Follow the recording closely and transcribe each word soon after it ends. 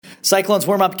Cyclones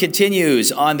warm-up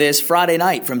continues on this Friday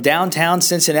night from downtown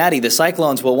Cincinnati. The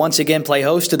Cyclones will once again play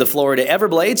host to the Florida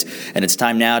Everblades, and it's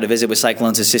time now to visit with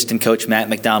Cyclones assistant coach Matt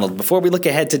Macdonald. Before we look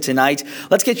ahead to tonight,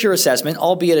 let's get your assessment,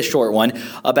 albeit a short one,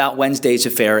 about Wednesday's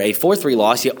affair. A 4-3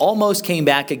 loss. You almost came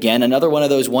back again. Another one of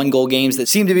those one-goal games that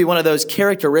seemed to be one of those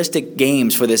characteristic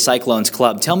games for this Cyclones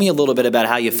club. Tell me a little bit about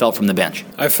how you felt from the bench.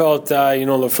 I felt,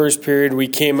 the first period we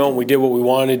came out and we did what we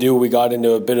wanted to do. We got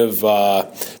into a bit of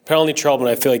penalty trouble,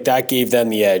 and I feel like that gave them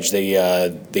the edge.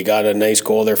 They got a nice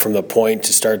goal there from the point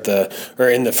to start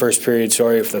in the first period,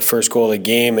 for the first goal of the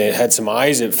game. It had some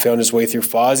eyes. It found its way through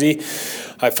Fozzie.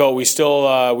 I felt we still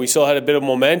had a bit of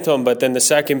momentum, but then the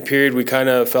second period we kind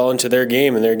of fell into their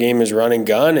game, and their game is run and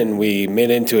gun, and we made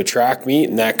it into a track meet,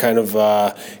 and that kind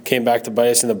of came back to bite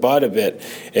us in the butt a bit.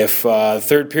 If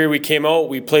third period we came out,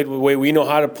 we played the way we know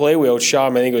how to play. We outshot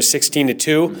them. I think it was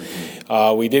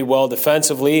 16-2. We did well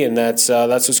defensively, and that's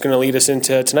what's going to lead us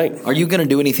into tonight. Are you going to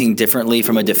do anything differently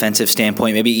from a defensive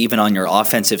standpoint, maybe even on your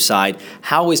offensive side?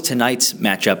 How is tonight's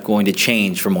matchup going to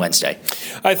change from Wednesday?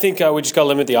 I think we just got to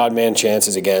limit the odd man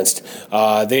chances against.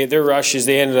 Their rushes,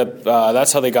 they ended up,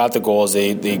 that's how they got the goals.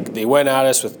 They went at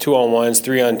us with 2-on-1s,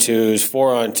 3-on-2s,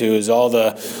 4-on-2s,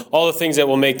 all the things that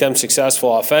will make them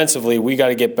successful offensively. We got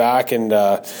to get back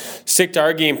and stick to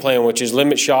our game plan, which is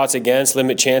limit shots against,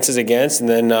 limit chances against, and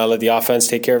then let the offense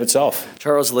take care of itself.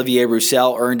 Charles-Olivier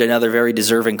Roussel earned another very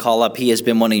deserving call-up. He has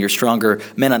been one of your stronger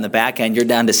men on the back end. You're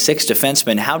down to 6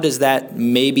 defensemen. How does that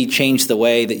maybe change the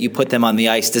way that you put them on the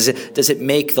ice? Does it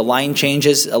make the line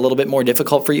changes a little bit more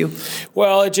difficult for you?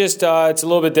 Well, it's a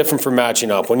little bit different for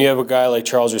matching up. When you have a guy like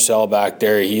Charles Roussel back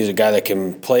there, he's a guy that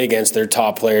can play against their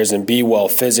top players and be well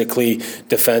physically,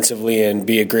 defensively, and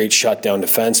be a great shutdown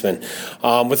defenseman.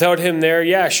 Without him there,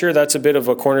 yeah, sure, that's a bit of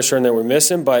a cornerstone that we're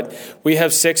missing, but we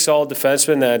have 6 solid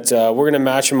defensemen that we're going to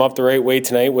match them up the right way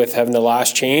tonight with having the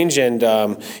last change, and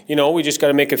we just got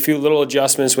to make a few little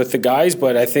adjustments with the guys,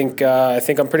 but I think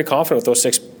I'm pretty confident with those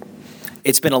 6.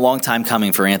 It's been a long time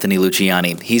coming for Anthony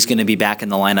Luciani. He's going to be back in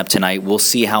the lineup tonight. We'll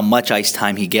see how much ice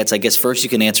time he gets. I guess first you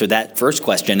can answer that first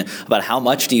question about how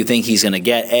much do you think he's going to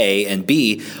get, A, and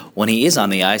B, when he is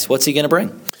on the ice, what's he going to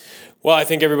bring? Well, I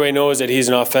think everybody knows that he's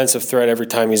an offensive threat every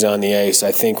time he's on the ice.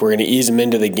 I think we're going to ease him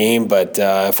into the game, but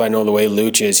if I know the way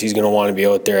Luch is, he's going to want to be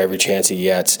out there every chance he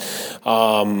gets.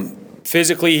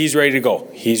 Physically, he's ready to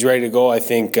go. I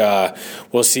think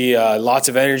we'll see lots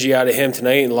of energy out of him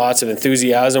tonight and lots of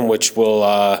enthusiasm, which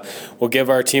will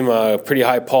give our team a pretty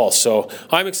high pulse. So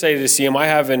I'm excited to see him. I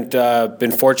haven't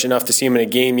been fortunate enough to see him in a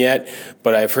game yet,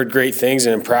 but I've heard great things,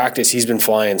 and in practice, he's been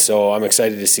flying. So I'm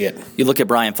excited to see it. You look at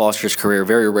Brian Foster's career,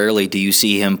 very rarely do you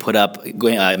see him put up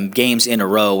games in a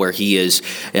row where he is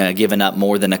given up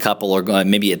more than a couple or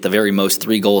maybe at the very most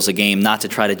 3 goals a game, not to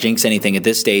try to jinx anything at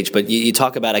this stage, but you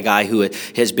talk about a guy who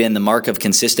has been the mark of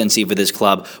consistency for this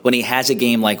club. When he has a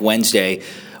game like Wednesday,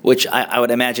 which I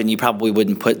would imagine you probably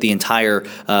wouldn't put the entire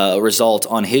result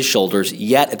on his shoulders,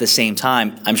 yet at the same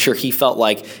time, I'm sure he felt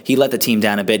like he let the team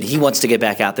down a bit. He wants to get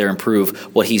back out there and prove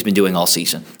what he's been doing all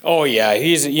season. Oh, yeah.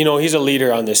 He's a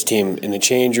leader on this team, in the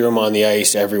change room, on the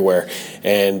ice, everywhere.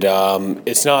 And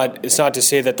it's not to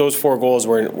say that those 4 goals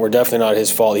were definitely not his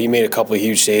fault. He made a couple of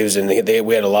huge saves, and we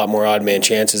had a lot more odd man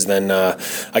chances than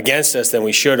against us than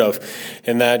we should have.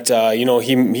 And that,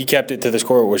 he kept it to the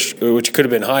score, which could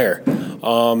have been higher.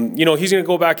 He's going to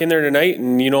go back in there tonight,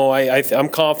 and I'm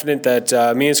confident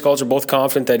that me and Skulls are both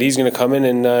confident that he's going to come in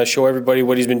and show everybody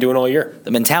what he's been doing all year.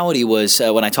 The mentality was,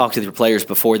 when I talked to the players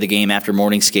before the game after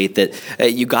morning skate,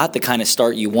 that you got the kind of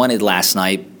start you wanted last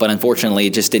night, but unfortunately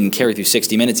it just didn't carry through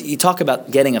 60 minutes. You talk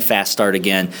about getting a fast start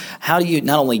again. How do you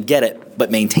not only get it,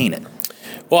 but maintain it?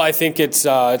 Well, I think it's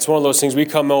one of those things. We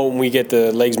come out and we get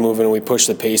the legs moving and we push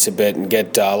the pace a bit and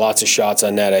get lots of shots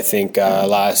on net. I think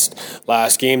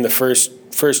last game, the first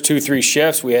 2-3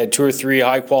 shifts, we had 2 or 3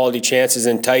 high-quality chances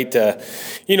in tight to,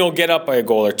 get up by a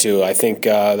goal or 2. I think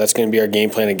that's going to be our game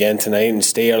plan again tonight and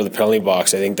stay out of the penalty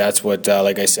box. I think that's what,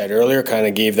 like I said earlier, kind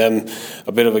of gave them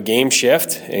a bit of a game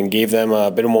shift and gave them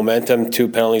a bit of momentum, 2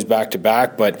 penalties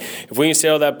back-to-back. But if we can stay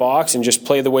out of that box and just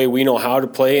play the way we know how to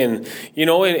play and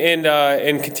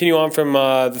continue on from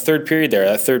the third period there.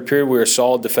 That third period, we were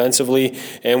solid defensively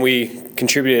and we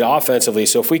contributed offensively.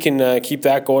 So if we can keep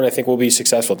that going, I think we'll be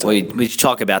successful tonight. We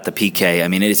talk about the PK. I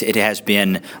mean, it has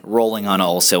been rolling on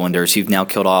all cylinders. You've now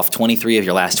killed off 23 of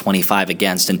your last 25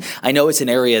 against, and I know it's an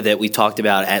area that we talked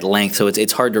about at length, so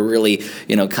it's hard to really,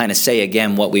 kind of say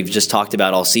again what we've just talked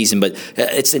about all season, but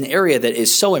it's an area that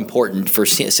is so important for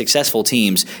successful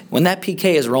teams. When that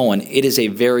PK is rolling, it is a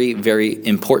very, very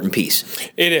important piece.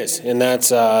 It is, and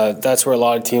that's where a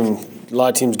lot of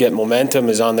of teams get momentum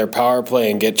is on their power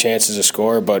play and get chances to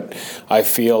score. But I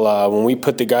feel when we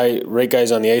put the right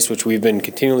guys on the ice, which we've been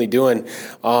continually doing,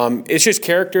 it's just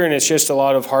character and it's just a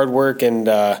lot of hard work and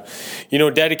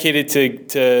dedicated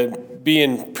to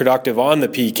being productive on the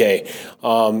PK.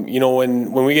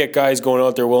 When we get guys going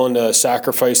out there willing to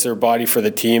sacrifice their body for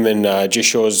the team, and it just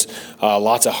shows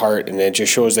lots of heart, and it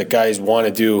just shows that guys want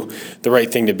to do the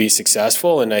right thing to be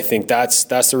successful. And I think that's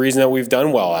the reason that we've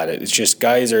done well at it. It's just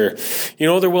guys are,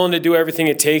 they're willing to do everything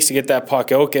it takes to get that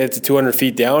puck out, get it to 200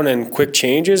 feet down, and quick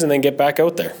changes, and then get back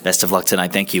out there. Best of luck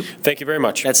tonight. Thank you. Thank you very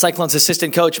much. That's Cyclones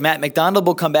assistant coach Matt Macdonald.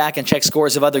 Will come back and check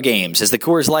scores of other games as the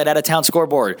Coors Light out of town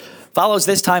scoreboard follows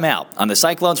this time out on the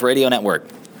Cyclones Radio Network.